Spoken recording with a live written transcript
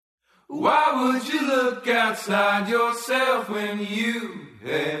Why would you look outside yourself when you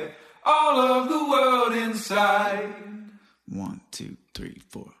have all of the world inside? 1, 2, 3,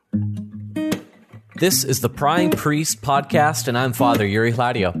 4. This is the Prying Priest podcast, and I'm Father Yuri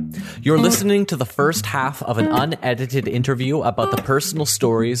Hladio. You're listening to the first half of an unedited interview about the personal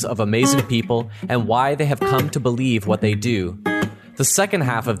stories of amazing people and why they have come to believe what they do. The second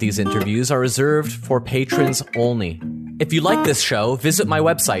half of these interviews are reserved for patrons only. If you like this show, visit my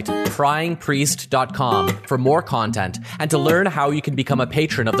website, pryingpriest.com, for more content and to learn how you can become a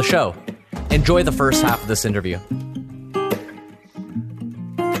patron of the show. Enjoy the first half of this interview.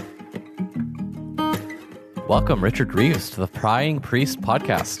 Welcome, Richard Reeves, to the Prying Priest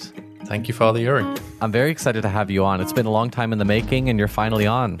podcast. Thank you, Father Yuri. I'm very excited to have you on. It's been a long time in the making, and you're finally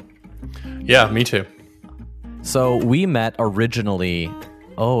on. Yeah, me too. So we met originally,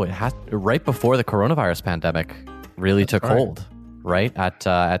 right before the coronavirus pandemic really took hold, right?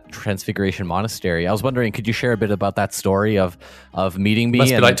 At Transfiguration Monastery. I was wondering, could you share a bit about that story of meeting me?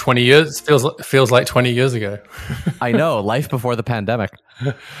 Must be like 20 years. Feels like 20 years ago. I know, life before the pandemic.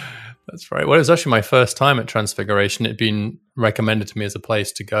 That's right. Well, it was actually my first time at Transfiguration. It had been recommended to me as a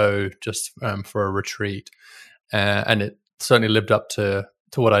place to go just for a retreat. And it certainly lived up to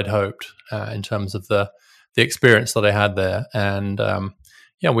what I'd hoped in terms of the experience that I had there. And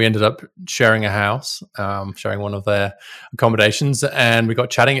we ended up sharing a house, sharing one of their accommodations, and we got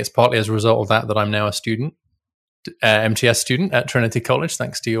chatting. It's partly as a result of that I'm now a student, MTS student at Trinity College,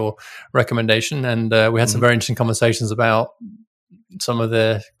 thanks to your recommendation. And we had some very interesting conversations about some of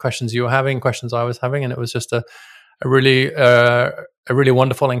the questions you were having, questions I was having, and it was just a really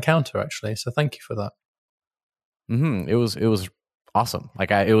wonderful encounter, actually. So thank you for that. Mm-hmm. It was awesome.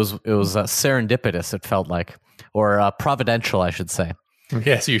 It was serendipitous. It felt like, or providential, I should say.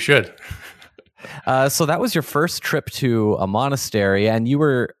 Yes, you should. So that was your first trip to a monastery, and you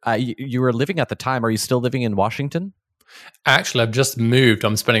were living at the time. Are you still living in Washington? Actually, I've just moved.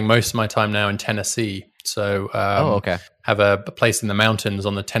 I'm spending most of my time now in Tennessee. So have a place in the mountains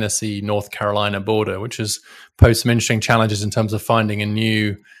on the Tennessee-North Carolina border, which has posed some interesting challenges in terms of finding a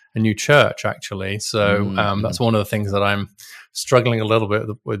new church, actually. So that's one of the things that I'm struggling a little bit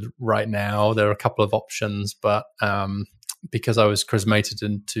with right now. There are a couple of options, but because I was chrismated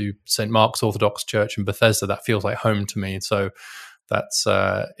into St. Mark's Orthodox Church in Bethesda, that feels like home to me. So that's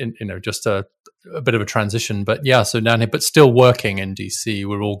just a bit of a transition. But yeah, so down here, but still working in DC.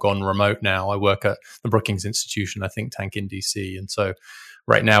 We're all gone remote now. I work at the Brookings Institution, a think tank in DC, and so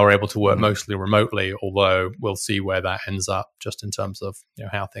right now we're able to work mostly remotely. Although we'll see where that ends up, just in terms of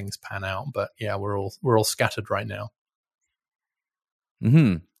how things pan out. But yeah, we're all scattered right now.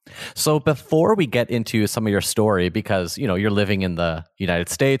 Hmm. So before we get into some of your story, because you're living in the United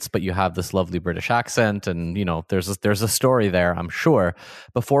States, but you have this lovely British accent, and there's a story there, I'm sure.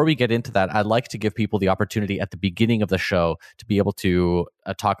 Before we get into that, I'd like to give people the opportunity at the beginning of the show to be able to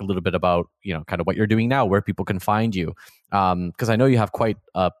talk a little bit about kind of what you're doing now, where people can find you, because I know you have quite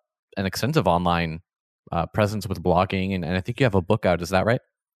an extensive online presence with blogging, and I think you have a book out. Is that right?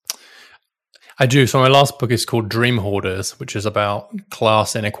 I do. So my last book is called Dream Hoarders, which is about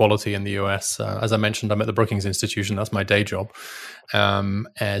class inequality in the US. As I mentioned, I'm at the Brookings Institution. That's my day job. So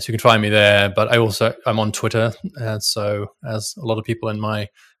you can find me there. But I'm on Twitter. So as a lot of people in my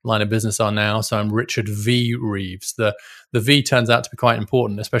line of business are now. So I'm Richard V. Reeves. The V turns out to be quite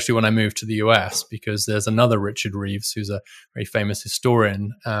important, especially when I moved to the US, because there's another Richard Reeves who's a very famous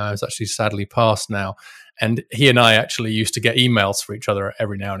historian, who's actually sadly passed now. And he and I actually used to get emails for each other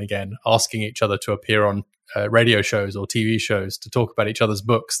every now and again, asking each other to appear on radio shows or TV shows to talk about each other's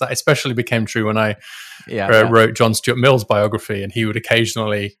books. That especially became true when I wrote John Stuart Mill's biography, and he would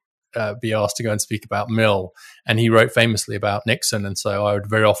occasionally be asked to go and speak about Mill, and he wrote famously about Nixon, and so I would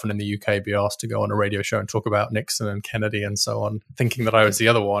very often in the UK be asked to go on a radio show and talk about Nixon and Kennedy and so on, thinking that I was the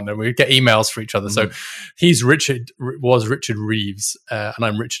other one, and we'd get emails for each other. So he's Richard Reeves, and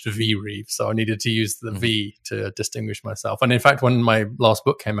I'm Richard V. Reeves, so I needed to use the V to distinguish myself. And in fact, when my last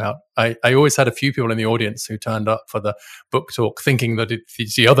book came out, I always had a few people in the audience who turned up for the book talk thinking that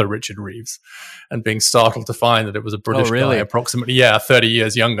it's the other Richard Reeves, and being startled to find that it was a British guy, approximately 30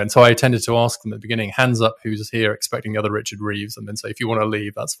 years younger. And so I tended to ask them at the beginning, hands up who's here expecting the other Richard Reeves, and then say, if you want to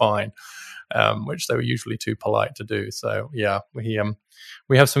leave, that's fine, which they were usually too polite to do. So yeah, he and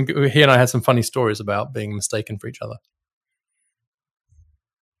I had some funny stories about being mistaken for each other.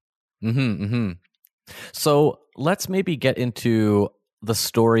 So let's maybe get into the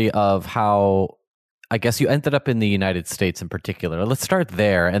story of how, I guess, you ended up in the United States in particular. Let's start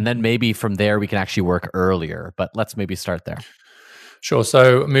there, and then maybe from there we can actually work earlier, but let's maybe start there. Sure.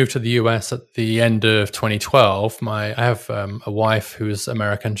 So I moved to the US at the end of 2012. I have a wife who's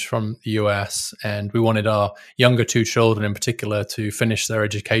American, she's from the US, and we wanted our younger two children in particular to finish their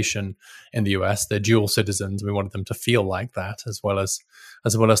education in the US. They're dual citizens. We wanted them to feel like that as well as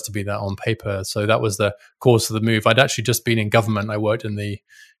to be that on paper. So that was the cause of the move. I'd actually just been in government. I worked in the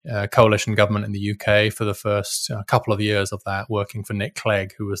coalition government in the UK for the first couple of years of that, working for Nick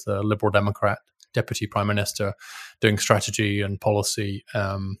Clegg, who was the Liberal Democrat Deputy Prime Minister, doing strategy and policy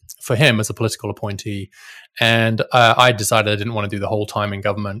for him as a political appointee. And I decided I didn't want to do the whole time in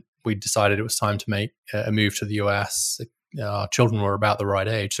government. We decided it was time to make a move to the US. Our children were about the right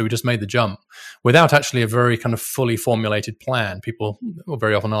age. So we just made the jump without actually a very kind of fully formulated plan. People were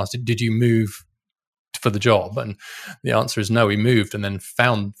very often asked, did you move for the job? And the answer is no. We moved and then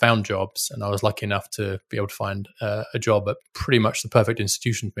found jobs, and I was lucky enough to be able to find a job at pretty much the perfect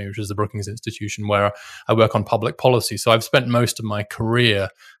institution for me, which is the Brookings Institution, where I work on public policy. So I've spent most of my career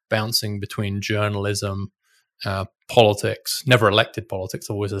bouncing between journalism, politics, never elected politics,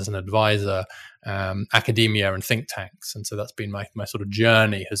 always as an advisor, academia and think tanks. And so that's been my sort of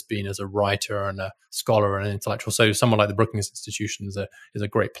journey, has been as a writer and a scholar and an intellectual. So someone like the Brookings Institution is a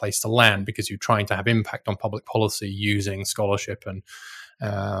great place to land, because you're trying to have impact on public policy using scholarship and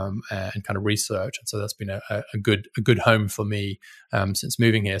kind of research. And so that's been a good home for me since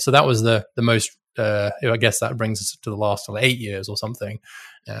moving here. So that was the most, I guess that brings us to the last 8 years or something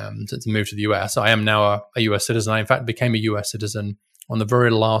since I moved to the US. I am now a US citizen. I, in fact, became a US citizen on the very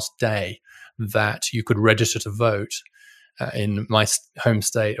last day that you could register to vote in my home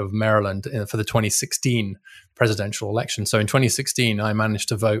state of Maryland for the 2016 presidential election. So in 2016, I managed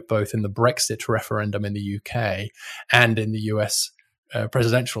to vote both in the Brexit referendum in the UK and in the US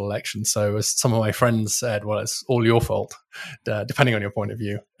presidential election. So as some of my friends said, well, it's all your fault, depending on your point of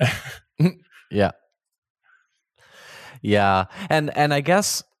view. Yeah. Yeah. And I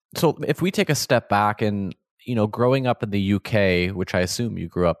guess, so if we take a step back and, growing up in the UK, which I assume you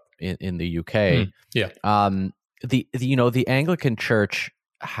grew up in the UK, the Anglican Church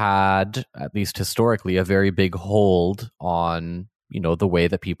had, at least historically, a very big hold on, the way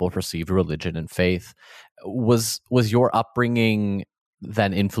that people perceived religion and faith. Was your upbringing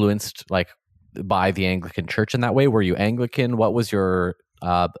then influenced by the Anglican Church in that way? Were you Anglican? What was your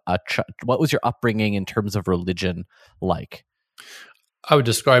what was your upbringing in terms of religion like? I would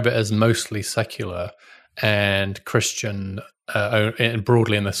describe it as mostly secular and Christian, and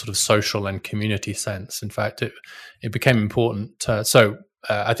broadly in the sort of social and community sense. In fact, it became important.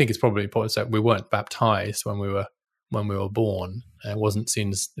 I think it's probably important that we weren't baptized when we were born. It wasn't seen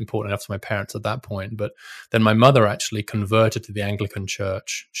as important enough to my parents at that point. But then my mother actually converted to the Anglican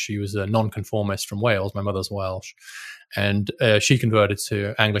Church. She was a nonconformist from Wales. My mother's Welsh. And she converted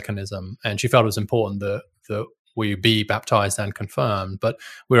to Anglicanism. And she felt it was important that we be baptized and confirmed. But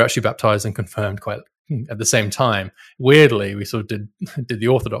we were actually baptized and confirmed quite at the same time. Weirdly, we sort of did the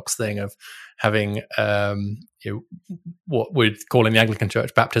Orthodox thing of having what we'd call in the Anglican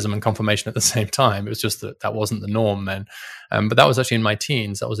Church baptism and confirmation at the same time. It was just that wasn't the norm then. But that was actually in my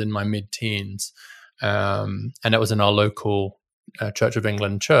teens. That was in my mid-teens. And that was in our local Church of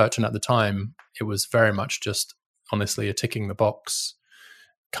England church. And at the time, it was very much just, honestly, a ticking the box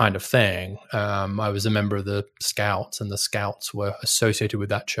kind of thing. I was a member of the Scouts, and the Scouts were associated with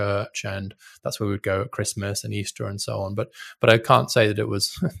that church, and that's where we would go at Christmas and Easter and so on. But I can't say that it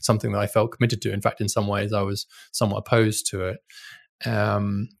was something that I felt committed to. In fact, in some ways, I was somewhat opposed to it.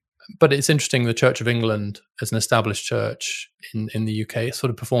 But it's interesting, the Church of England, as an established church in the UK, it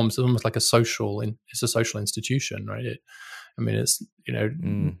sort of performs almost like it's a social institution, right? It's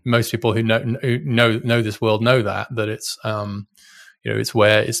most people who know this world know that it's it's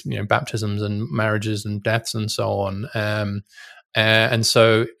where it's baptisms and marriages and deaths and so on. And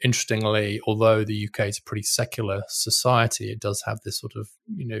so, interestingly, although the UK is a pretty secular society, it does have this sort of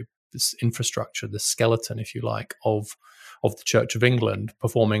this infrastructure, this skeleton, if you like, of the Church of England,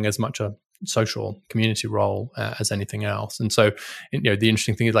 performing as much a social community role as anything else. And so, the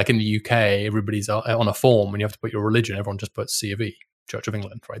interesting thing is, like in the UK, everybody's on a form when you have to put your religion, everyone just puts C of E, Church of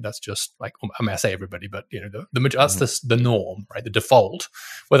England, right? That's just like, I say everybody, but that's the norm, right? The default,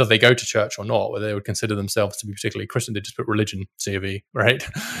 whether they go to church or not, whether they would consider themselves to be particularly Christian, they just put religion, C of E, right?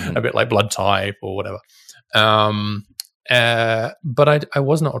 A bit like blood type or whatever. But I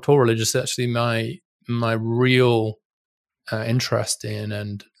was not at all religious. Actually, my real interest in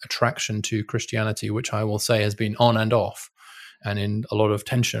and attraction to Christianity, which I will say has been on and off, and in a lot of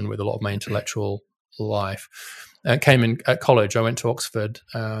tension with a lot of my intellectual life, came in at college. I went to Oxford.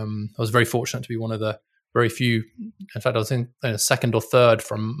 I was very fortunate to be one of the very few. In fact, I was in second or third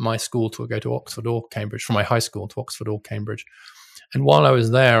from my school to go to Oxford or Cambridge, from my high school to Oxford or Cambridge. And while I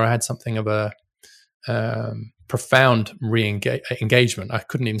was there, I had something of a profound engagement. I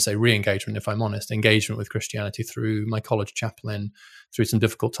couldn't even say re-engagement, if I'm honest, engagement with Christianity through my college chaplain, through some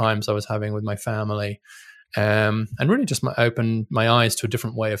difficult times I was having with my family, and really just opened my eyes to a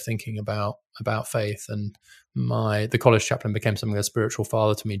different way of thinking about faith. And the college chaplain became something of a spiritual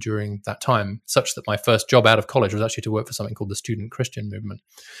father to me during that time, such that my first job out of college was actually to work for something called the Student Christian Movement,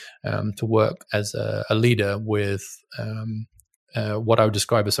 to work as a leader with what I would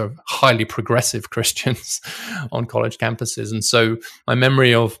describe as sort of highly progressive Christians on college campuses. And so my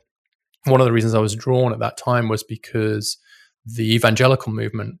memory of one of the reasons I was drawn at that time was because the evangelical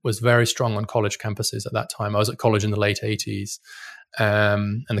movement was very strong on college campuses at that time. I was at college in the late 80s,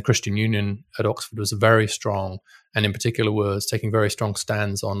 and the Christian Union at Oxford was very strong, and in particular was taking very strong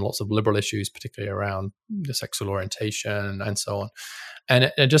stands on lots of liberal issues, particularly around the sexual orientation and so on.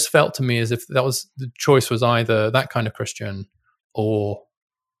 And it just felt to me as if the choice was either that kind of Christian or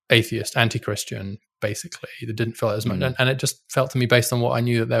atheist, anti-Christian, basically. It didn't feel as much. And it just felt to me, based on what I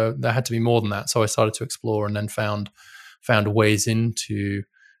knew, that there had to be more than that. So I started to explore, and then found ways into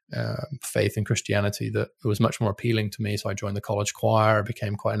faith and Christianity that was much more appealing to me. So I joined the college choir. I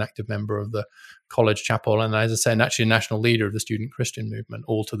became quite an active member of the college chapel, and as I say, and actually a national leader of the Student Christian Movement,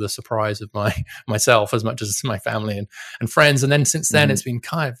 all to the surprise of myself as much as my family and friends. And then since then, it's been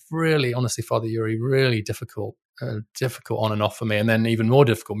kind of really, honestly, Father Yuri, really difficult on and off for me. And then even more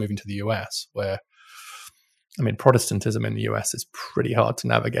difficult moving to the US, where, I mean, Protestantism in the US is pretty hard to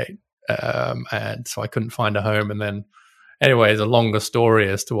navigate. And so I couldn't find a home. And then, anyway, it's a longer story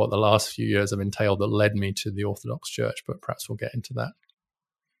as to what the last few years have entailed that led me to the Orthodox Church, but perhaps we'll get into that.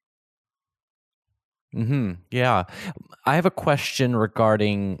 Yeah. I have a question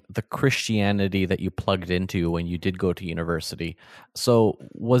regarding the Christianity that you plugged into when you did go to university. So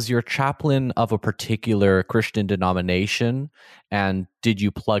was your chaplain of a particular Christian denomination, and did you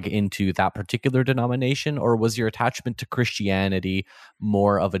plug into that particular denomination, or was your attachment to Christianity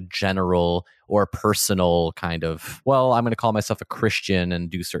more of a general or personal kind of, well, I'm going to call myself a Christian and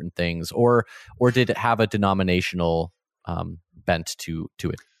do certain things, or did it have a denominational bent to it?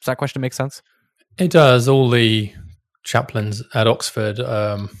 Does that question make sense? It does. All the chaplains at Oxford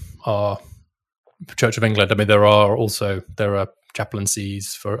are Church of England. I mean, there are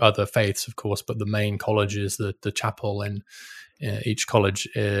chaplaincies for other faiths, of course, but the main college is the chapel in each college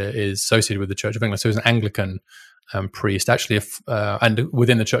is associated with the Church of England. So it's an Anglican priest, actually, and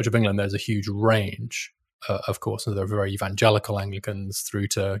within the Church of England, there's a huge range. Of course, so there are very evangelical Anglicans through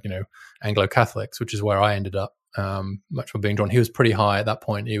to Anglo-Catholics, which is where I ended up. Much more being drawn. He was pretty high at that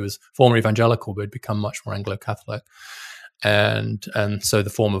point. He was former evangelical, but had become much more Anglo-Catholic, and so the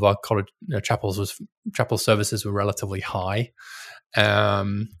form of our college chapel services were relatively high,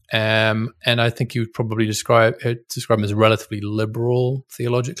 and I think you would probably describe them as relatively liberal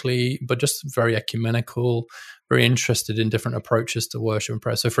theologically, but just very ecumenical, very interested in different approaches to worship and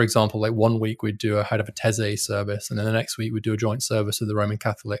prayer. So, for example, like one week we'd do a Tese service, and then the next week we'd do a joint service with the Roman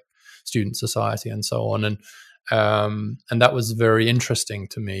Catholic Student Society, and so on. And that was very interesting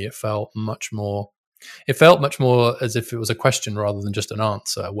to me. It felt much more as if it was a question rather than just an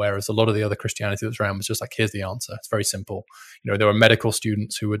answer, whereas a lot of the other Christianity that was around was just like, here's the answer. It's very simple. There were medical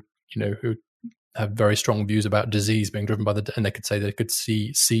students who have very strong views about disease being driven by and they could say they could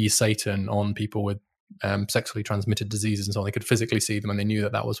see Satan on people with sexually transmitted diseases and so on. They could physically see them, and they knew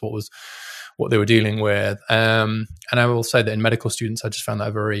that was what they were dealing with. And I will say that in medical students, I just found that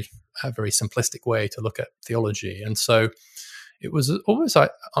a very simplistic way to look at theology. And so it was always,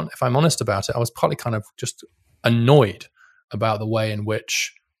 if I'm honest about it, I was partly kind of just annoyed about the way in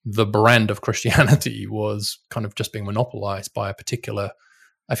which the brand of Christianity was kind of just being monopolized by a particular,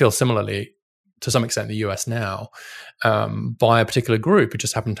 I feel similarly to some extent in the US now, by a particular group who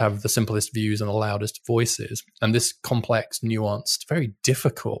just happened to have the simplest views and the loudest voices. And this complex, nuanced, very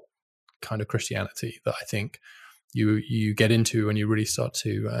difficult kind of Christianity that I think you get into when you really start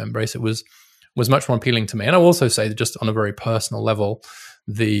to embrace it was much more appealing to me. And I will also say that just on a very personal level,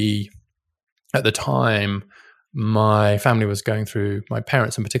 at the time, my family was my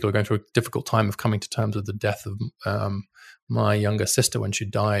parents in particular, going through a difficult time of coming to terms with the death of my younger sister when she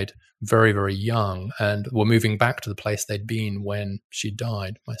died very, very young, and were moving back to the place they'd been when she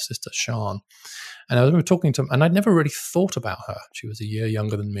died, my sister Sian. And I was talking to them, and I'd never really thought about her. She was a year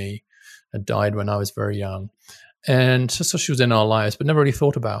younger than me, had died when I was very young. And so she was in our lives, but never really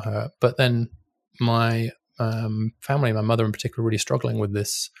thought about her. But then my family, my mother in particular, really struggling with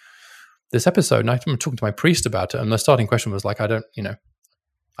this episode. And I remember talking to my priest about it. And the starting question was like, I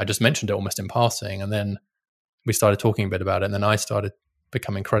just mentioned it almost in passing. And then we started talking a bit about it. And then I started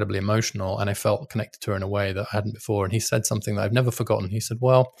become incredibly emotional, and I felt connected to her in a way that I hadn't before. And he said something that I've never forgotten. He said,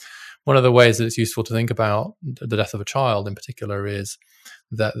 well, one of the ways that it's useful to think about the death of a child in particular is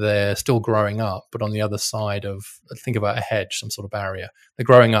that they're still growing up, but on the other side of, think about a hedge, some sort of barrier. They're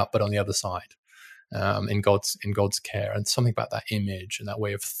growing up, but on the other side, in God's care. And something about that image and that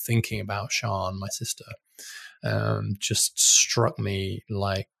way of thinking about Sian, my sister, just struck me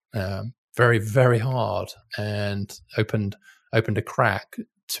like very, very hard, and opened a crack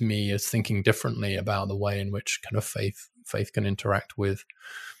to me as thinking differently about the way in which kind of faith can interact with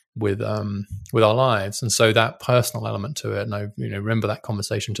our lives. And so that personal element to it, and I remember that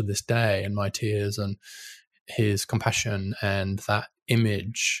conversation to this day, and my tears and his compassion and that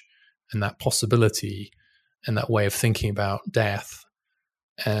image and that possibility and that way of thinking about death,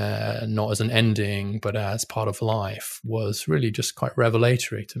 not as an ending but as part of life, was really just quite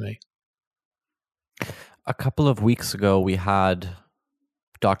revelatory to me. A couple of weeks ago, we had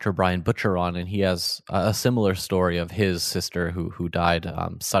Dr. Brian Butcher on, and he has a similar story of his sister who died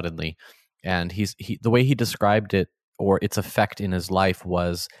suddenly. And the way he described it, or its effect in his life,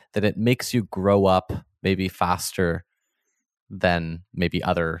 was that it makes you grow up maybe faster than maybe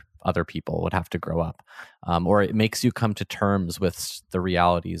other people would have to grow up, or it makes you come to terms with the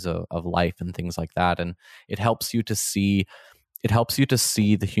realities of life and things like that. And it helps you to see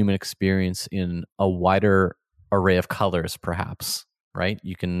the human experience in a wider array of colors, perhaps. Right?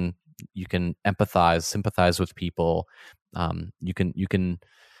 You can empathize, sympathize with people. You can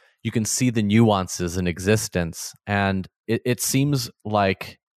see the nuances in existence, and it seems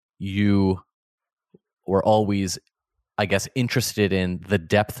like you were always, I guess, interested in the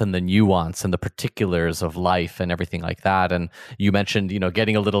depth and the nuance and the particulars of life and everything like that. And you mentioned,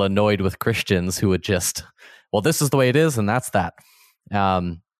 getting a little annoyed with Christians who would just, well, this is the way it is, and that's that.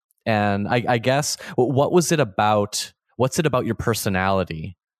 And I guess, what was it about? What's it about your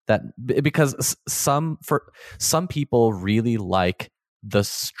personality that, because some people really like the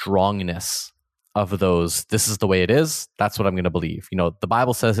strongness of those, this is the way it is, that's what I'm going to believe. The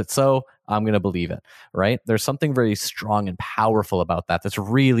Bible says it, so I'm going to believe it, right? There's something very strong and powerful about that that's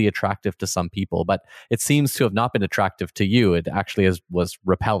really attractive to some people, but it seems to have not been attractive to you. It actually was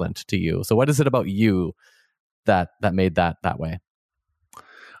repellent to you. So what is it about you that made that way?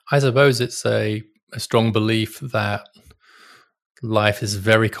 I suppose it's a strong belief that life is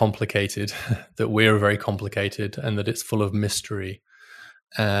very complicated, that we're very complicated, and that it's full of mystery,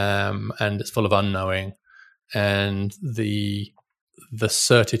 and it's full of unknowing, and the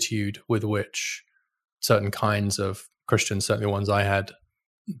certitude with which certain kinds of Christians, certainly the ones I had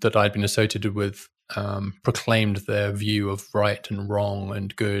that I'd been associated with, proclaimed their view of right and wrong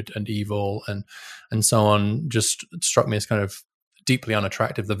and good and evil and so on, just struck me as kind of deeply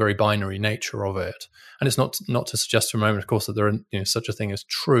unattractive, the very binary nature of it. And it's not to suggest for a moment, of course, that there are such a thing as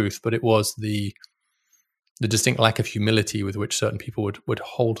truth, but it was the distinct lack of humility with which certain people would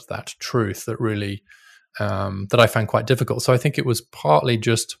hold that truth that really that I found quite difficult. So I think it was partly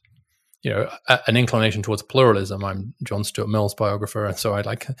just an inclination towards pluralism. I'm John Stuart Mill's biographer, and so I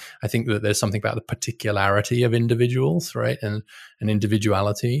think that there's something about the particularity of individuals, right, and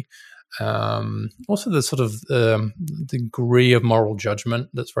individuality. Also the sort of degree of moral judgment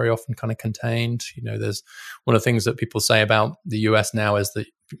that's very often kind of contained. There's one of the things that people say about the US now is that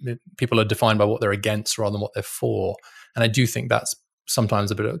people are defined by what they're against rather than what they're for. And I do think that's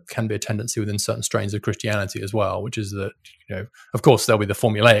sometimes can be a tendency within certain strains of Christianity as well, which is that, of course there'll be the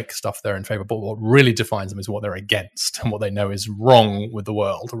formulaic stuff they're in favor, but what really defines them is what they're against and what they know is wrong with the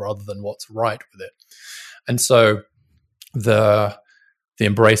world rather than what's right with it. And so the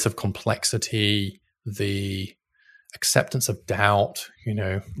embrace of complexity, the acceptance of doubt,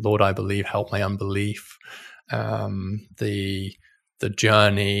 Lord, I believe, help my unbelief, the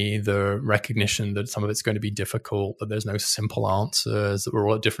journey, the recognition that some of it's going to be difficult, that there's no simple answers, that we're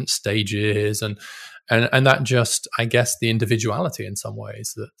all at different stages, and that just, I guess, the individuality in some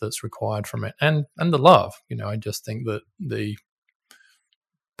ways that's required from it, and the love. I just think that the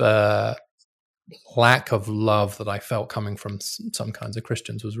lack of love that I felt coming from some kinds of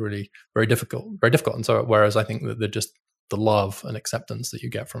Christians was really very difficult. And so, whereas I think that the love and acceptance that you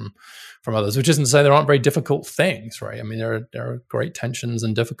get from others, which isn't to say there aren't very difficult things, right? I mean, there are great tensions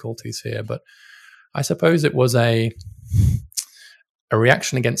and difficulties here, but I suppose it was a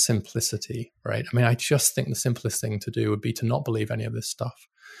reaction against simplicity, right? I mean, I just think the simplest thing to do would be to not believe any of this stuff.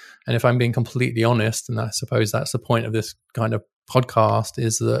 And if I'm being completely honest, and I suppose that's the point of this kind of podcast,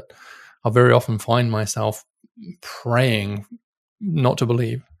 is that I'll very often find myself praying not to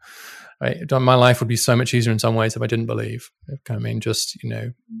believe. Right? My life would be so much easier in some ways if I didn't believe. I mean, just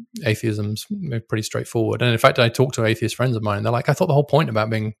atheism's pretty straightforward. And in fact, I talked to atheist friends of mine, and they're like, I thought the whole point about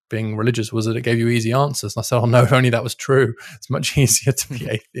being religious was that it gave you easy answers. And I said, oh no, if only that was true. It's much easier to be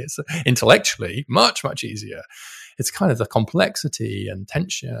atheist. Intellectually, much, much easier. It's kind of the complexity and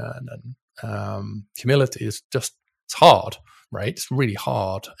tension and humility is just, it's hard, right? It's really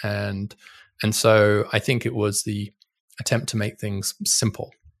hard. And so I think it was the attempt to make things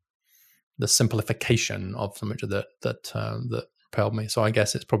simple, the simplification of so much of that repelled me. So I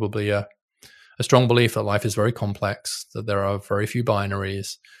guess it's probably a strong belief that life is very complex, that there are very few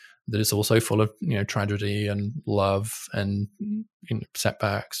binaries, that it's also full of tragedy and love and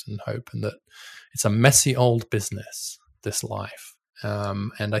setbacks and hope, and that it's a messy old business, this life.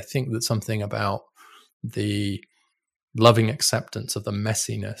 And I think that something about the loving acceptance of the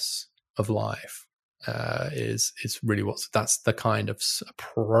messiness of life is really that's the kind of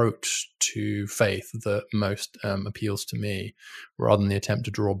approach to faith that most appeals to me, rather than the attempt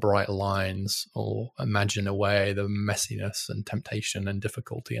to draw bright lines or imagine away the messiness and temptation and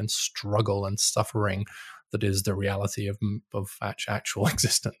difficulty and struggle and suffering that is the reality of actual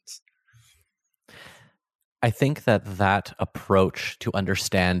existence. I think that approach to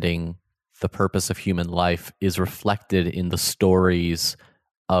understanding the purpose of human life is reflected in the stories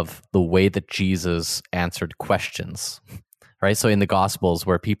of the way that Jesus answered questions, right? So in the Gospels,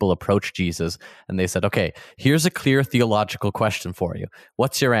 where people approach Jesus and they said, okay, here's a clear theological question for you.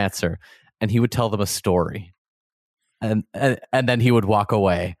 What's your answer? And he would tell them a story. And then he would walk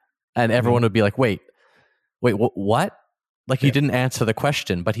away. And everyone would be like, wait, what? Like, he didn't answer the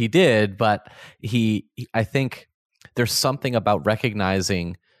question, but he did. But I think there's something about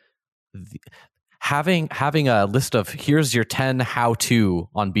recognizing having a list of, here's your 10 how-to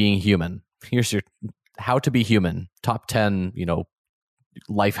on being human. Here's your how to be human, top 10,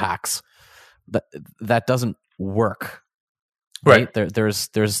 life hacks. That doesn't work. Right? There's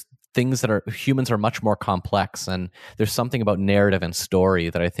things that humans are much more complex, and there's something about narrative and story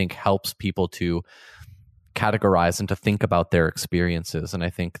that I think helps people to categorize and to think about their experiences. And I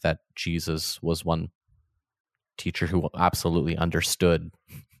think that Jesus was one teacher who absolutely understood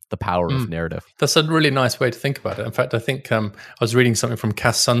the power of narrative. That's a really nice way to think about it. In fact, I think I was reading something from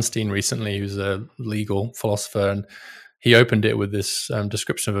Cass Sunstein recently, who's a legal philosopher, and he opened it with this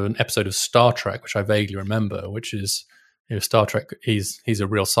description of an episode of Star Trek, which I vaguely remember, which is, Star Trek, he's a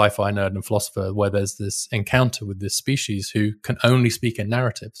real sci-fi nerd and philosopher, where there's this encounter with this species who can only speak in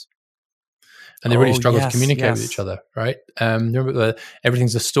narratives. And they really struggle to communicate with each other, right? Remember,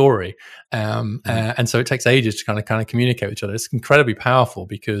 everything's a story, and so it takes ages to kind of communicate with each other. It's incredibly powerful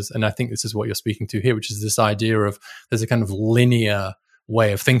and I think this is what you're speaking to here, which is this idea of there's a kind of linear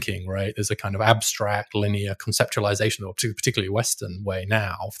way of thinking, right? There's a kind of abstract, linear conceptualization, or particularly Western way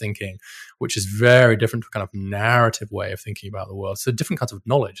now of thinking, which is very different to a kind of narrative way of thinking about the world. So different kinds of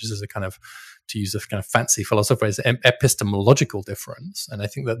knowledge. This is a kind of, to use a kind of fancy philosopher, is epistemological difference. And I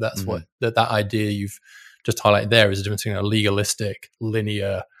think that's what that idea you've just highlighted there is a difference between a legalistic,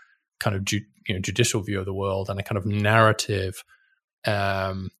 linear kind of judicial view of the world and a kind of narrative,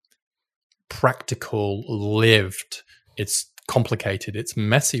 practical, lived, it's complicated, it's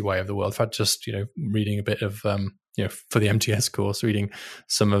messy way of the world. In fact, just reading a bit of for the MTS course, reading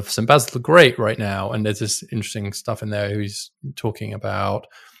some of St. Basil the Great right now, and there's this interesting stuff in there who's talking about,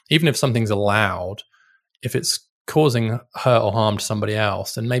 even if something's allowed, if it's causing hurt or harm to somebody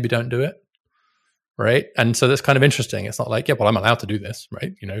else, then maybe don't do it, right? And so that's kind of interesting. It's not like, yeah, well, I'm allowed to do this,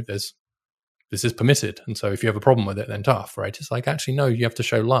 right? This is permitted, and so if you have a problem with it, then tough, right? It's like, actually, no, you have to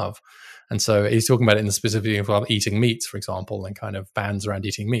show love. And so he's talking about it in the specific of eating meats, for example, and kind of bans around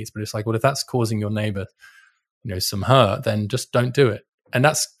eating meats. But it's like, well, if that's causing your neighbor, some hurt, then just don't do it. And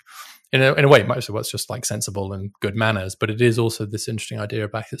that's, in a way, most of what's just like sensible and good manners. But it is also this interesting idea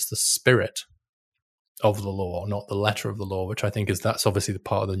about it's the spirit of the law, not the letter of the law, which I think that's obviously the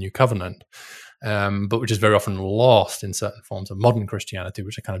part of the new covenant, but which is very often lost in certain forms of modern Christianity,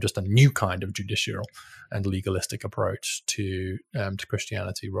 which are kind of just a new kind of judicial and legalistic approach to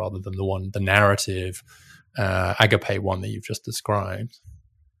Christianity, rather than the narrative, agape one that you've just described.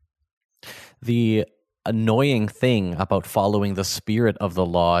 The annoying thing about following the spirit of the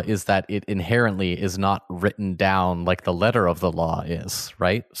law is that it inherently is not written down like the letter of the law is,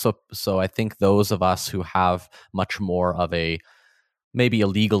 right? So I think those of us who have much more of maybe a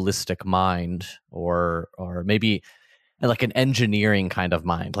legalistic mind, or maybe like an engineering kind of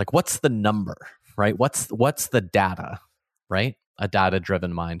mind, like what's the number, right? What's the data, right? A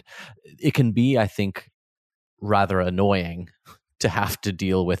data-driven mind. It can be, I think, rather annoying to have to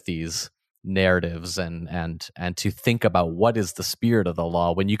deal with these narratives and to think about what is the spirit of the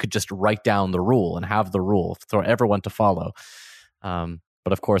law when you could just write down the rule and have the rule for everyone to follow.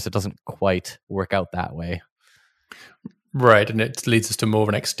 But of course, it doesn't quite work out that way. Right, and it leads us to more of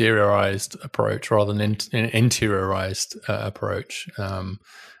an exteriorized approach rather than an interiorized approach, and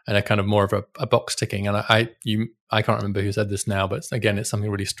a kind of more of a box ticking. And I can't remember who said this now, but again, it's something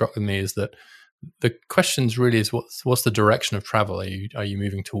really struck with me, is that the questions really is what's the direction of travel? Are you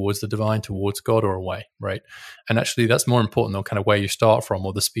moving towards the divine, towards God, or away? Right, and actually, that's more important than kind of where you start from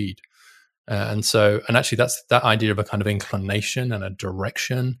or the speed. And actually, that's that idea of a kind of inclination and a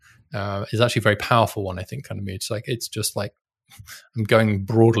direction is actually a very powerful one. I think, kind of me. It's just like I'm going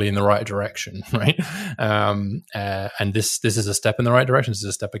broadly in the right direction, right? And this is a step in the right direction. This is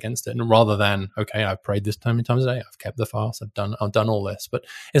a step against it, and rather than I've prayed this many times a day, I've kept the fast, I've done all this. But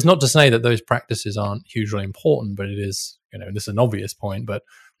it's not to say that those practices aren't hugely important, but it is, this is an obvious point, but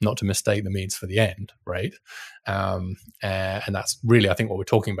not to mistake the means for the end, right? And that's really, I think, what we're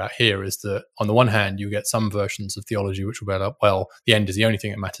talking about here is that on the one hand, you get some versions of theology which will be like, well, the end is the only thing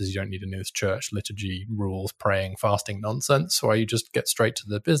that matters. You don't need any of this church liturgy, rules, praying, fasting nonsense, or you just get straight to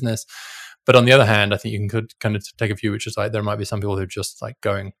the business. At the other hand, I think you could kind of take a view which is like there might be some people who are just like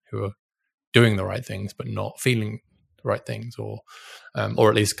who are doing the right things but not feeling the right things, or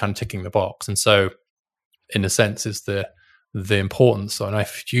at least kind of ticking the box. And so, in a sense, is the importance, and I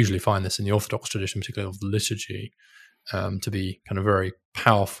usually find this in the Orthodox tradition, particularly of the liturgy, to be kind of very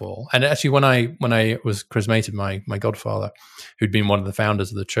powerful. And actually, when I was chrismated, my godfather, who'd been one of the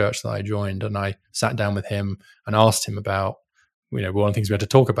founders of the church that I joined, and I sat down with him and asked him about, one of the things we had to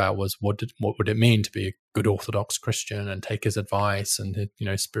talk about was what would it mean to be a good Orthodox Christian and take his advice and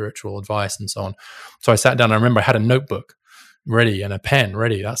spiritual advice and so on. So I sat down. I remember I had a notebook ready and a pen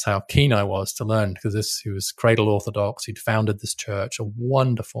ready. That's how keen I was to learn, because he was cradle Orthodox. He'd founded this church, a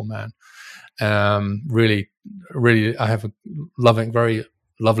wonderful man. Really, I have a very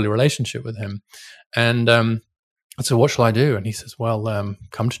lovely relationship with him. And I said, what shall I do? And he says, well,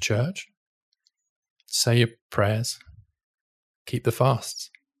 come to church, say your prayers, keep the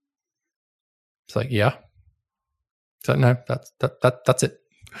fasts. It's like, yeah. It's like, no, that's it.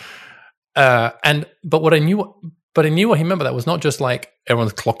 But I knew what he meant by that was not just like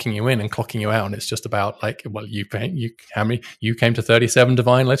everyone's clocking you in and clocking you out, and it's just about like, well, you came to 37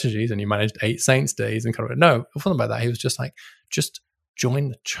 divine liturgies and you managed 8 saints days and kind of, no, it wasn't about that. He was just like, just join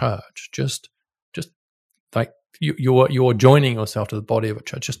the church, just like you're joining yourself to the body of a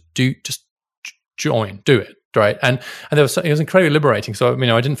church. Just join, do it, right? And it was incredibly liberating. So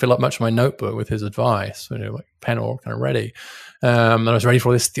I didn't fill up much of my notebook with his advice, like pen all kind of ready. And I was ready for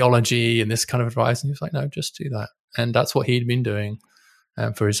all this theology and this kind of advice, and he was like, no, just do that. And that's what he'd been doing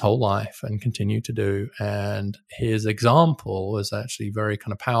for his whole life and continued to do. And his example was actually very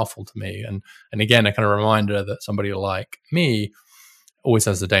kind of powerful to me. And again, a kind of reminder that somebody like me always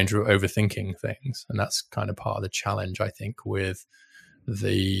has the danger of overthinking things. And that's kind of part of the challenge, I think, with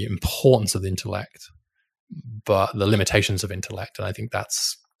the importance of the intellect, but the limitations of intellect. And I think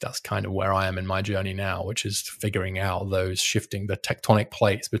that's kind of where I am in my journey now, which is figuring out those shifting the tectonic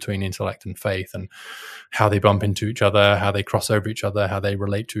plates between intellect and faith, and how they bump into each other, how they cross over each other, how they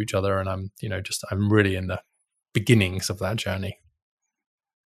relate to each other. And I'm really in the beginnings of that journey.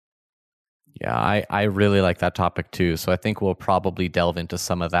 Yeah, I really like that topic too. So I think we'll probably delve into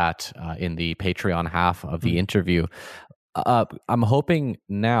some of that in the Patreon half of the interview. I'm hoping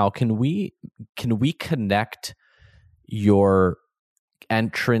now, can we connect your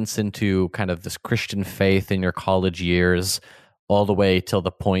entrance into kind of this Christian faith in your college years all the way till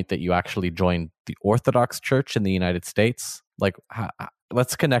the point that you actually joined the Orthodox Church in the United States? Like,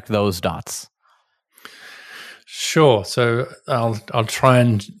 let's connect those dots. Sure. So I'll try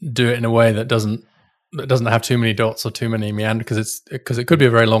and do it in a way that doesn't have too many dots or too many meanders, because it could be a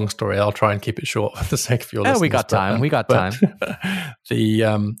very long story. I'll try and keep it short for the sake of your listeners. We got time.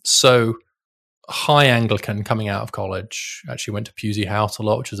 So high Anglican coming out of college, actually went to Pusey House a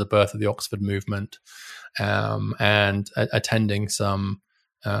lot, which is a birth of the Oxford movement, and attending some,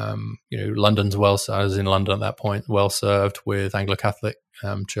 London's I was in London at that point, well served with Anglo-Catholic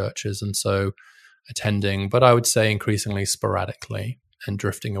churches, and so attending, but I would say increasingly sporadically, and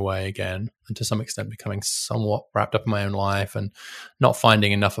drifting away again, and to some extent becoming somewhat wrapped up in my own life and not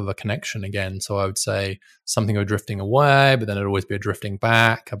finding enough of a connection again. So I would say something of drifting away, but then it'd always be a drifting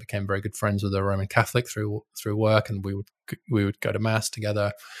back. I became very good friends with a Roman Catholic through work, and we would go to mass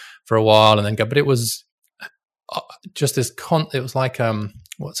together for a while and then go. But it was just this it was like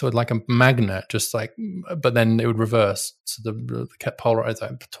like a magnet, just like, but then it would reverse. So the kept polarized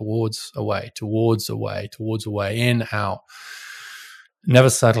towards away, in, out. never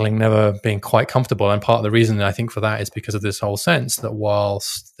settling, never being quite comfortable. And part of the reason I think for that is because of this whole sense that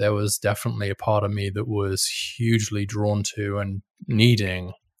whilst there was definitely a part of me that was hugely drawn to and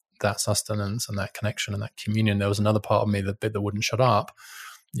needing that sustenance and that connection and that communion, there was another part of me, the bit that wouldn't shut up,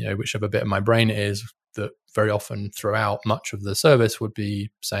 whichever bit of my brain it is, that very often throughout much of the service would be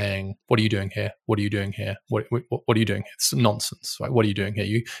saying, what are you doing here? What are you doing here? What are you doing here? It's nonsense, right? What are you doing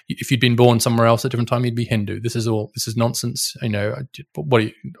here? If you'd been born somewhere else at a different time, you'd be Hindu. This is nonsense.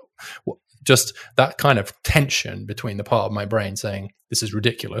 Just that kind of tension between the part of my brain saying, this is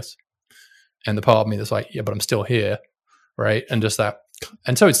ridiculous, and the part of me that's like, yeah, but I'm still here, right? And just that.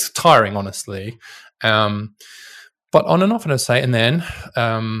 And so it's tiring, honestly. But on and off, and I say, and then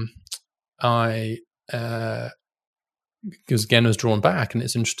because again, I was drawn back, and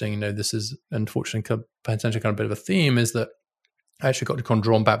it's interesting. This is unfortunately potentially kind of a bit of a theme, is that I actually got kind of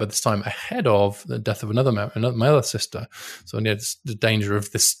drawn back, but this time ahead of the death of my other sister. So it's the danger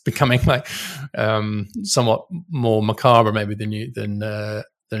of this becoming like somewhat more macabre, maybe than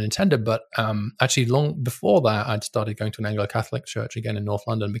intended. But actually, long before that, I'd started going to an Anglo-Catholic church again in North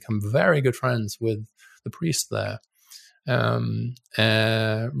London, become very good friends with the priest there,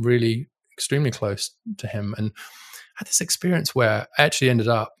 really extremely close to him, and had this experience where I actually ended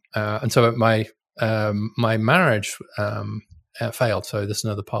up, and so my marriage failed. So this is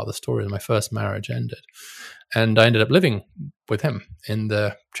another part of the story. My first marriage ended, and I ended up living with him in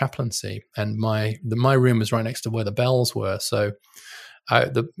the chaplaincy, and my room was right next to where the bells were. So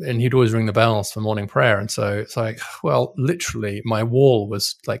and he'd always ring the bells for morning prayer. And so it's like, well, literally my wall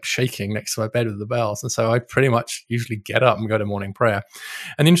was like shaking next to my bed with the bells. And so I'd pretty much usually get up and go to morning prayer.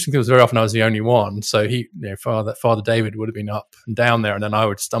 And the interesting thing was very often I was the only one. So Father David would have been up and down there, and then I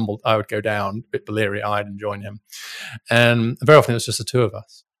would go down a bit bleary-eyed and join him. And very often it was just the two of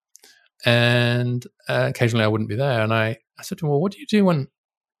us. And occasionally I wouldn't be there. And I said to him, well, what do you do when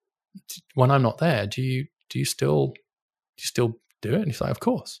I'm not there? Do you still do it? And he's like, of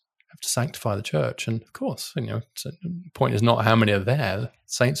course, I have to sanctify the church. And of course, the point is not how many are there.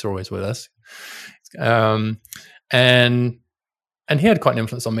 Saints are always with us. And he had quite an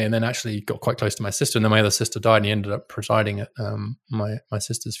influence on me, and then actually got quite close to my sister. And then my other sister died, and he ended up presiding at my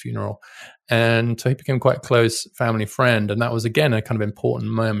sister's funeral. And so he became quite a close family friend. And that was, again, a kind of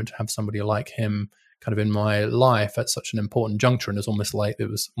important moment to have somebody like him kind of in my life at such an important juncture. And it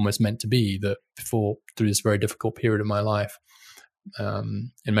was almost meant to be that through this very difficult period of my life,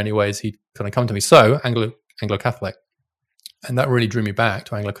 in many ways, he'd kind of come to me. So Anglo-Catholic, and that really drew me back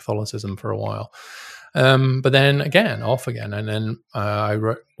to Anglo-Catholicism for a while. But then off again, and then I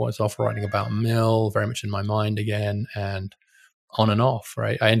was off writing about Mill, very much in my mind again, and on and off.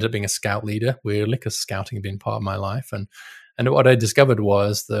 Right, I ended up being a scout leader, weirdly, because scouting had been part of my life, and what I discovered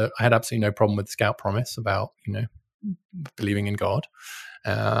was that I had absolutely no problem with the Scout Promise about believing in God,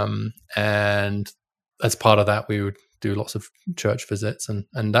 and as part of that, we would do lots of church visits, and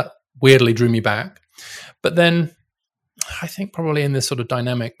that weirdly drew me back. But then I think probably in this sort of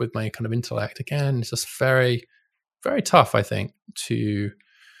dynamic with my kind of intellect, again, it's just very, very tough, I think, to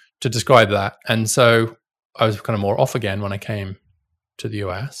describe that. And so I was kind of more off again when I came to the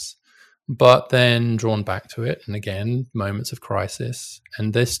US, but then drawn back to it. And again, moments of crisis.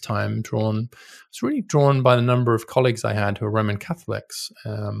 And this time I was really drawn by the number of colleagues I had who were Roman Catholics,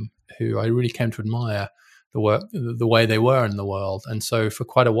 who I really came to admire the way they were in the world. And so for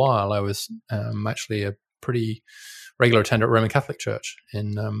quite a while, I was actually a pretty regular attender at Roman Catholic Church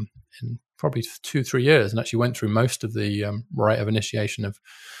in probably 2-3 years, and actually went through most of the rite of initiation of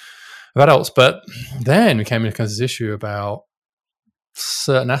adults. But then we came into this issue about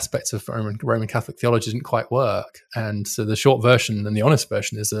certain aspects of Roman Catholic theology didn't quite work. And so the short version and the honest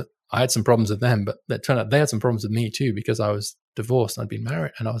version is that I had some problems with them, but it turned out they had some problems with me too, because I was divorced and I'd been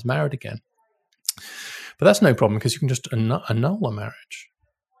married, and I was married again. But that's no problem, because you can just annul a marriage.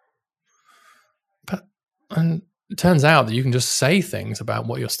 And it turns out that you can just say things about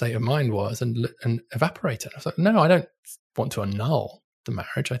what your state of mind was and evaporate it. I was like, no, I don't want to annul the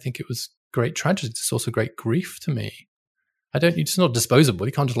marriage. I think it was great tragedy. It's also great grief to me. It's not disposable.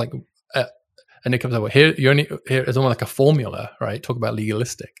 You can't just and it comes out, here it's almost like a formula, right? Talk about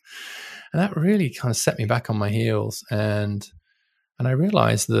legalistic. And that really kind of set me back on my heels. And I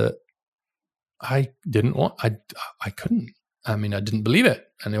realized that I couldn't. I mean, I didn't believe it.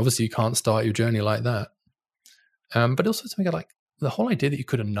 And obviously you can't start your journey like that. But also to make it the whole idea that you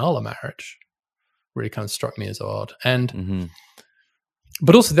could annul a marriage really kind of struck me as odd. And,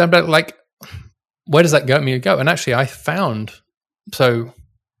 but also then, where does that go? And actually I found, so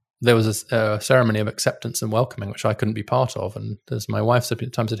there was a ceremony of acceptance and welcoming, which I couldn't be part of. And as my wife said at the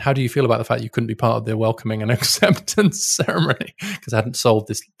time, said, how do you feel about the fact you couldn't be part of the welcoming and acceptance ceremony? Because I hadn't solved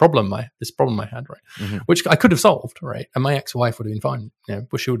this problem I had, right? Mm-hmm. Which I could have solved, right? And my ex-wife would have been fine.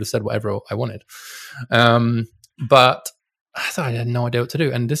 She would have said whatever I wanted. But I thought I had no idea what to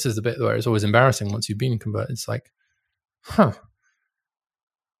do. And this is the bit where it's always embarrassing once you've been converted. It's like, And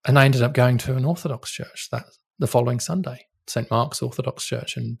I ended up going to an Orthodox church the following Sunday, St. Mark's Orthodox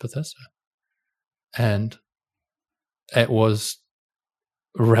Church in Bethesda. And it was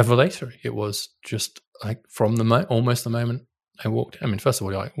revelatory. It was just like from almost the moment I walked. I mean, first of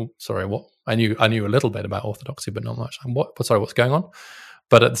all, you're like, sorry, what? I knew a little bit about Orthodoxy, but not much. What's going on?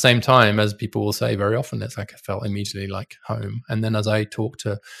 But at the same time, as people will say very often, it's like I felt immediately like home. And then as I talked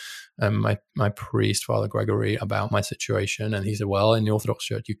to my priest, Father Gregory, about my situation, and he said, well, in the Orthodox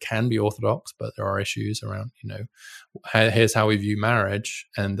Church, you can be Orthodox, but there are issues around, here's how we view marriage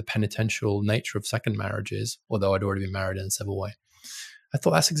and the penitential nature of second marriages, although I'd already been married in a civil way. I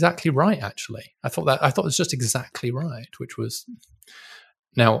thought that's exactly right, actually. I thought it was just exactly right, which was...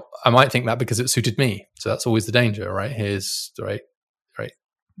 Now, I might think that because it suited me. So that's always the danger, right?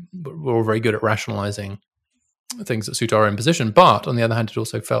 We're all very good at rationalizing things that suit our own position. But on the other hand,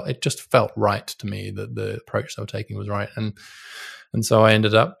 it just felt right to me that the approach they were taking was right. And so I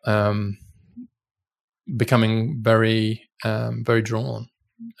ended up becoming very, very drawn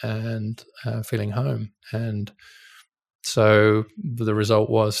and feeling home. And so the result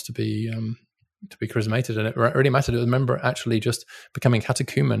was to be chrismated, and it really mattered. I remember actually just becoming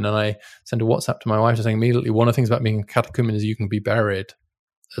catechumen, and I sent a WhatsApp to my wife saying immediately, one of the things about being a catechumen is you can be buried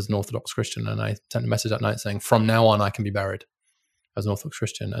as an Orthodox Christian. And I sent a message that night saying, from now on, I can be buried as an Orthodox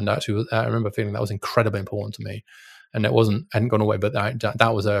Christian. And actually, I remember feeling that was incredibly important to me. And it hadn't gone away, but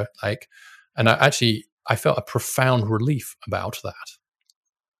that was and I felt a profound relief about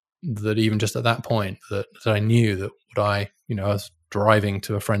that even just at that point, that I knew that I was driving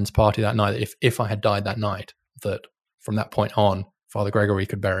to a friend's party that night, if I had died that night, that from that point on, Father Gregory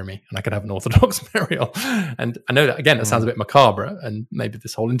could bury me and I could have an Orthodox burial. And I know that, again, it sounds a bit macabre, and maybe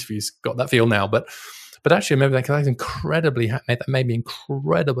this whole interview's got that feel now, but actually maybe that was incredibly that made me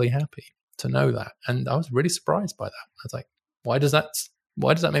incredibly happy to know that. And I was really surprised by that. I was like, why does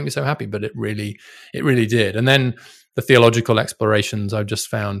that make me so happy? But it really did. And then the theological explorations I've just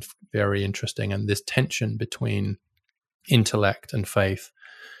found very interesting, and this tension between intellect and faith,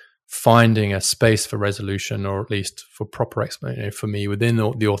 finding a space for resolution, or at least for proper explanation for me within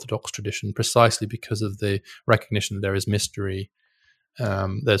the Orthodox tradition, precisely because of the recognition that there is mystery,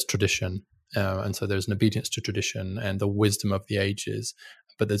 there's tradition, and so there's an obedience to tradition and the wisdom of the ages,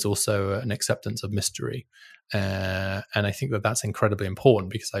 but there's also an acceptance of mystery, and I think that that's incredibly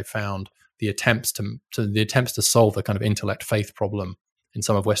important, because I found the attempts to solve the kind of intellect faith problem in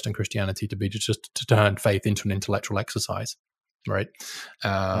some of Western Christianity to be just to turn faith into an intellectual exercise. Right.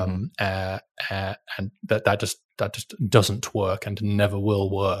 And that just doesn't work and never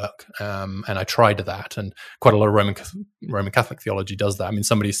will work. And I tried that, and quite a lot of Roman Catholic theology does that. I mean,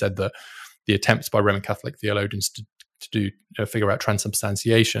 somebody said that the attempts by Roman Catholic theologians to figure out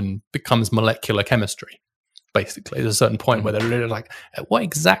transubstantiation becomes molecular chemistry. Basically, there's a certain point where they're really like, at what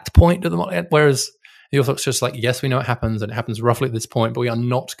exact point do whereas the Orthodox just like, yes, we know it happens, and it happens roughly at this point, but we are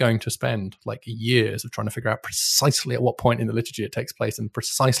not going to spend like years of trying to figure out precisely at what point in the liturgy it takes place and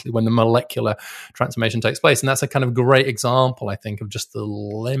precisely when the molecular transformation takes place. And that's a kind of great example, I think, of just the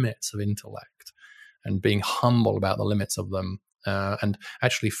limits of intellect and being humble about the limits of them. And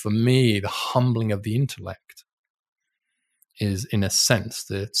actually, for me, the humbling of the intellect is, in a sense,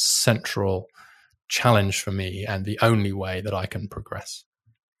 the central challenge for me and the only way that I can progress.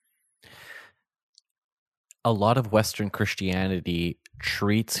 A lot of Western Christianity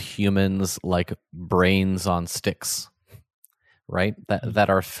treats humans like brains on sticks, right?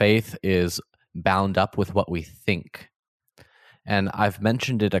 That our faith is bound up with what we think. And I've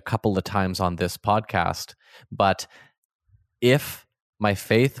mentioned it a couple of times on this podcast, but if my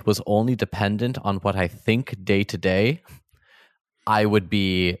faith was only dependent on what I think day to day, I would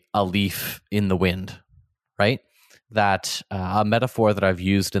be a leaf in the wind, right? That a metaphor that I've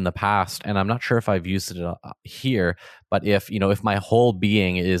used in the past, and I'm not sure if I've used it here, but if my whole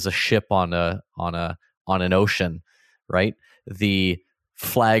being is a ship on an ocean, right? The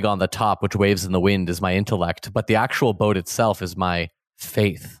flag on the top, which waves in the wind, is my intellect, but the actual boat itself is my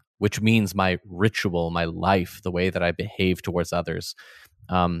faith, which means my ritual, my life, the way that I behave towards others.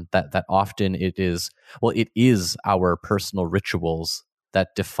 That often it is our personal rituals that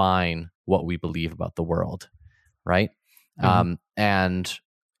define what we believe about the world. Right. Mm-hmm.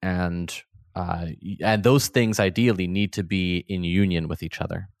 And those things ideally need to be in union with each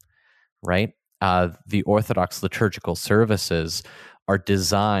other. right? The Orthodox liturgical services are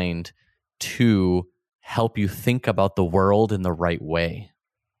designed to help you think about the world in the right way,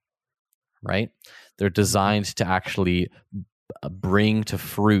 right? They're designed to actually bring to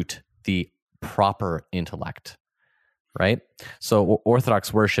fruit the proper intellect, right? So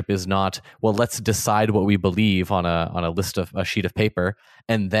Orthodox worship is not, well, let's decide what we believe on a sheet of paper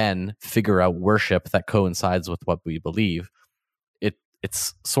and then figure out worship that coincides with what we believe.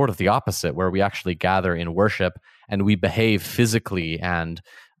 It's sort of the opposite, where we actually gather in worship and we behave physically and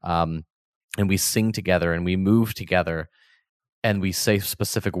we sing together and we move together and we say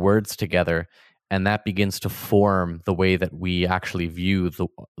specific words together, and that begins to form the way that we actually view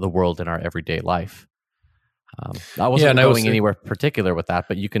the world in our everyday life. I wasn't going anywhere particular with that,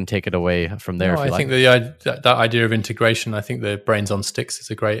 but you can take it away from there. No, if you I think that idea of integration, I think the Brains on Sticks is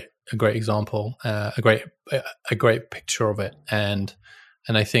a great example, a great picture of it, and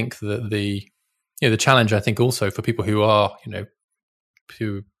I think that the challenge, I think, also for people who are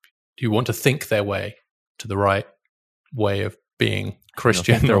who want to think their way to the right way of being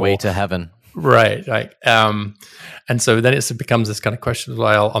Christian, think their way to heaven. Right. And so then it becomes this kind of question as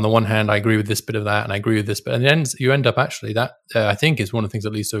well. On the one hand, I agree with this bit of that, and I agree with this bit, and then you end up actually that I think is one of the things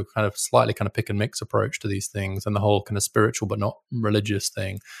that leads to a kind of slightly kind of pick and mix approach to these things, and the whole kind of spiritual but not religious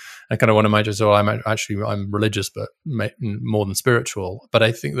thing. I kind of want to imagine, so I'm religious but more than spiritual. But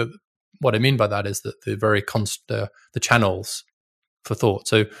I think that what I mean by that is that the channels for thought.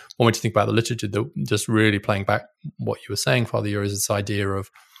 So when we think about the liturgy, just really playing back what you were saying, Father Uri, is this idea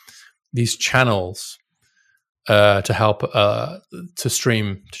of these channels to help to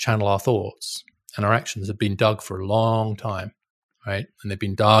channel our thoughts and our actions have been dug for a long time, right? And they've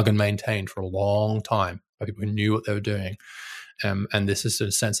been dug and maintained for a long time by people who knew what they were doing. And this is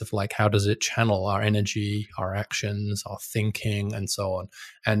a sense of like, how does it channel our energy, our actions, our thinking, and so on?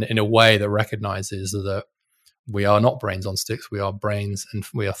 And in a way that recognizes that we are not brains on sticks. We are brains, and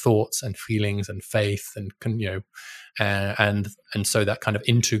we are thoughts and feelings and faith, and and so that kind of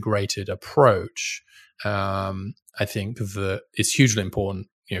integrated approach, I think that is hugely important,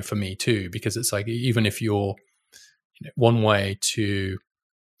 for me too, because it's like, even if you're, one way to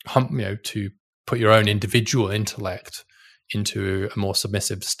put your own individual intellect into a more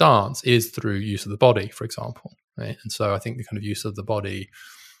submissive stance is through use of the body, for example, right? And so I think the kind of use of the body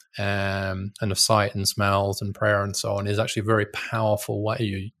and of sight and smells and prayer and so on is actually a very powerful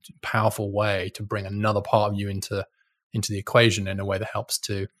way to bring another part of you into the equation in a way that helps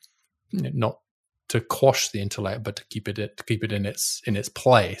to not to quash the intellect, but to keep it in its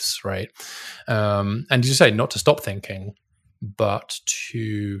place, right? And as you say, not to stop thinking, but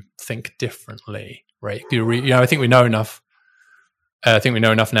to think differently, right? I think we know enough. I think we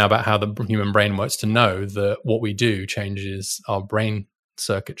know enough now about how the human brain works to know that what we do changes our brain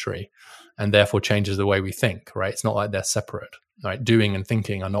circuitry and therefore changes the way we think, right? It's not like they're separate, right? Doing and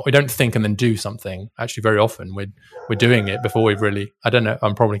thinking are not. We don't think and then do something. Actually, very often we're doing it before we've really. I don't know.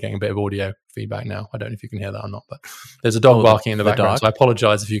 I'm probably getting a bit of audio feedback now. I don't know if you can hear that or not, but there's a dog barking in the background, so I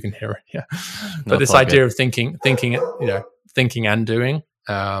apologize if you can hear it. Yeah, but this idea of thinking, thinking and doing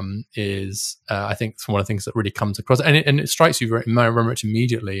is, I think, one of the things that really comes across, and it strikes you very much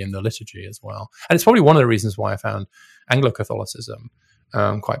immediately in the liturgy as well. And it's probably one of the reasons why I found Anglo-Catholicism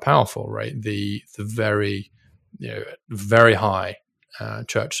quite powerful, right? The very, very high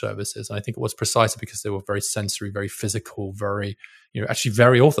church services. And I think it was precisely because they were very sensory, very physical, very, actually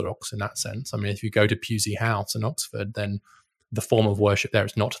very orthodox in that sense. I mean, if you go to Pusey House in Oxford, then the form of worship there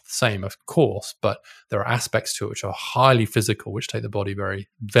is not the same, of course, but there are aspects to it which are highly physical, which take the body very,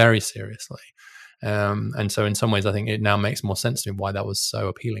 very seriously. And so in some ways, I think it now makes more sense to me why that was so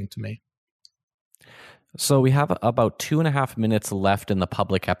appealing to me. So we have about 2.5 minutes left in the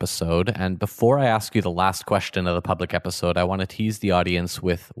public episode. And before I ask you the last question of the public episode, I want to tease the audience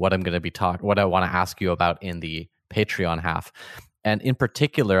with what I'm going to be what I want to ask you about in the Patreon half. And in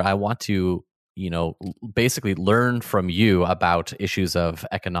particular, I want to, basically learn from you about issues of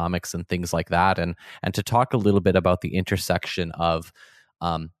economics and things like that. And to talk a little bit about the intersection of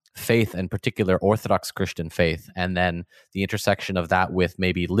faith, in particular Orthodox Christian faith, and then the intersection of that with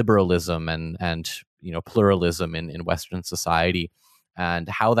maybe liberalism and pluralism in Western society, and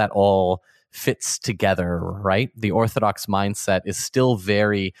how that all fits together, right? The Orthodox mindset is still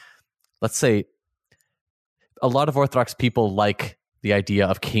very, let's say, a lot of Orthodox people like the idea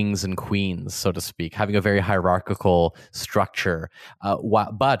of kings and queens, so to speak, having a very hierarchical structure.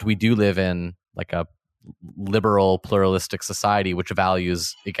 But we do live in like a liberal, pluralistic society, which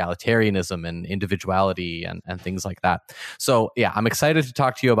values egalitarianism and individuality and things like that. So yeah, I'm excited to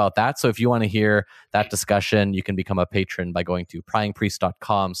talk to you about that. So if you want to hear that discussion, you can become a patron by going to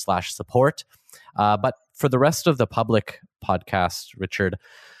pryingpriest.com/support. But for the rest of the public podcast, Richard,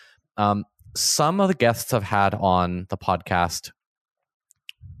 some of the guests I've had on the podcast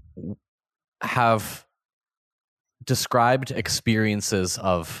have described experiences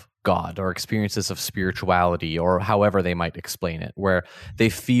of God or experiences of spirituality, or however they might explain it, where they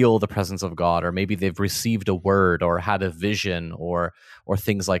feel the presence of God, or maybe they've received a word or had a vision or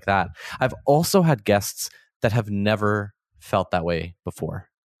things like that. I've also had guests that have never felt that way before,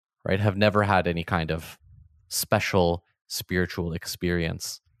 right? Have never had any kind of special spiritual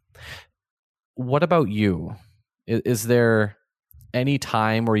experience. What about you? Is there any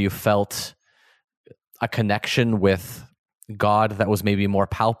time where you felt a connection with God that was maybe more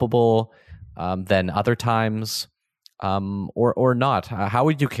palpable than other times, or not? How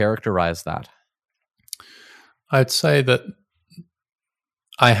would you characterize that? I'd say that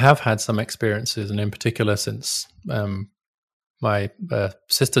I have had some experiences, and in particular since my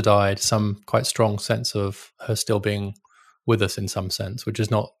sister died, some quite strong sense of her still being with us in some sense, which is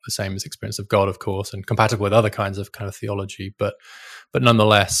not the same as experience of God, of course, and compatible with other kinds of kind of theology, but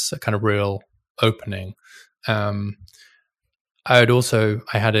nonetheless a kind of real opening. I had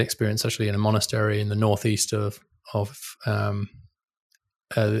an experience actually in a monastery in the northeast of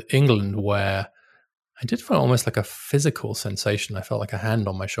England, where I did feel almost like a physical sensation. I felt like a hand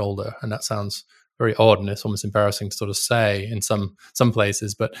on my shoulder, and that sounds very odd, and it's almost embarrassing to sort of say in some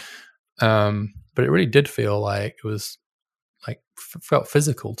places, but it really did feel like it was like felt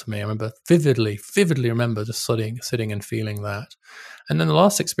physical to me. I remember vividly remember just sitting and feeling that. And then the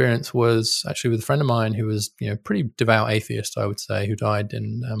last experience was actually with a friend of mine who was, pretty devout atheist, I would say, who died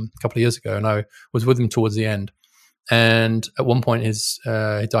in a couple of years ago, and I was with him towards the end. And at one point, he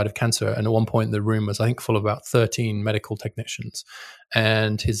died of cancer, and at one point the room was, I think, full of about 13 medical technicians,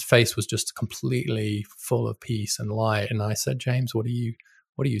 and his face was just completely full of peace and light. And I said, James, what are you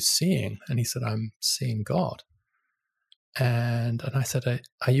seeing? And he said, I'm seeing God. And I said,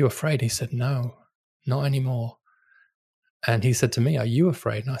 are you afraid? He said, no, not anymore. And he said to me, are you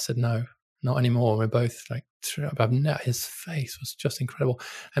afraid? And I said, no, not anymore. We're both like, his face was just incredible.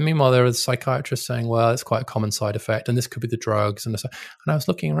 And meanwhile, there was psychiatrists saying, well, it's quite a common side effect, and this could be the drugs. And I was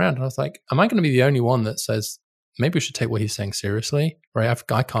looking around, and I was like, am I going to be the only one that says, maybe we should take what he's saying seriously, right?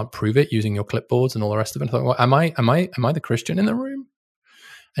 I can't prove it using your clipboards and all the rest of it. I thought, well, am I the Christian in the room?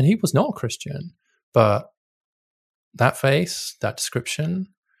 And he was not a Christian, but that face, that description,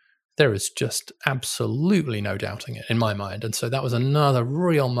 there is just absolutely no doubting it in my mind. And so that was another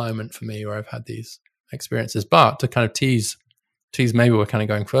real moment for me where I've had these experiences. But to kind of tease, maybe we're kind of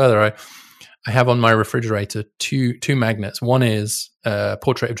going further, I have on my refrigerator two magnets. One is a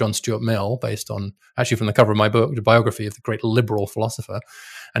portrait of John Stuart Mill, based on, actually from the cover of my book, the biography of the great liberal philosopher,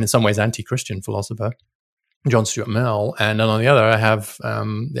 and in some ways anti-Christian philosopher, John Stuart Mill. And then on the other, I have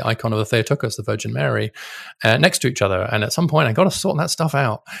the icon of the Theotokos, the Virgin Mary, next to each other. And at some point, I got to sort that stuff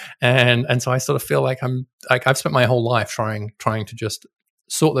out. And so I sort of feel like I've spent my whole life trying to just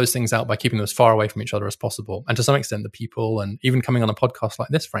sort those things out by keeping them as far away from each other as possible. And to some extent, the people, and even coming on a podcast like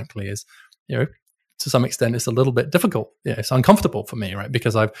this, frankly, is, to some extent, it's a little bit difficult. It's uncomfortable for me, right?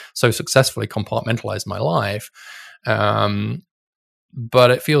 Because I've so successfully compartmentalized my life.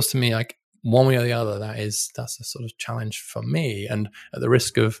 But it feels to me like, one way or the other, that's a sort of challenge for me. And at the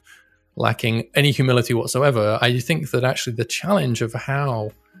risk of lacking any humility whatsoever, I think that actually the challenge of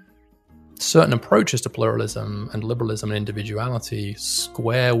how certain approaches to pluralism and liberalism and individuality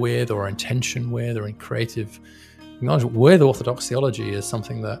square with, or in tension with, or in creative acknowledgement with Orthodox theology is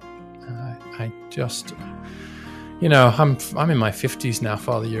something that I just, I'm in my 50s now,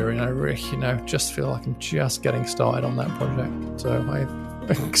 Father Yuri, and I really, just feel like I'm just getting started on that project. So I'm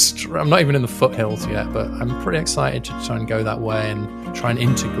not even in the foothills yet, but I'm pretty excited to try and go that way and try and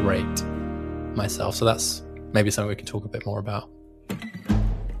integrate myself. So that's maybe something we can talk a bit more about.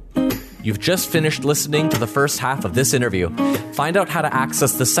 You've just finished listening to the first half of this interview. Find out how to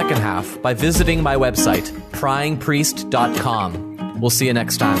access the second half by visiting my website, pryingpriest.com. We'll see you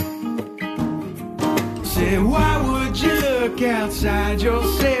next time. Say, why would you look outside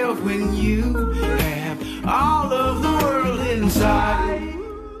yourself when you have all of the world inside?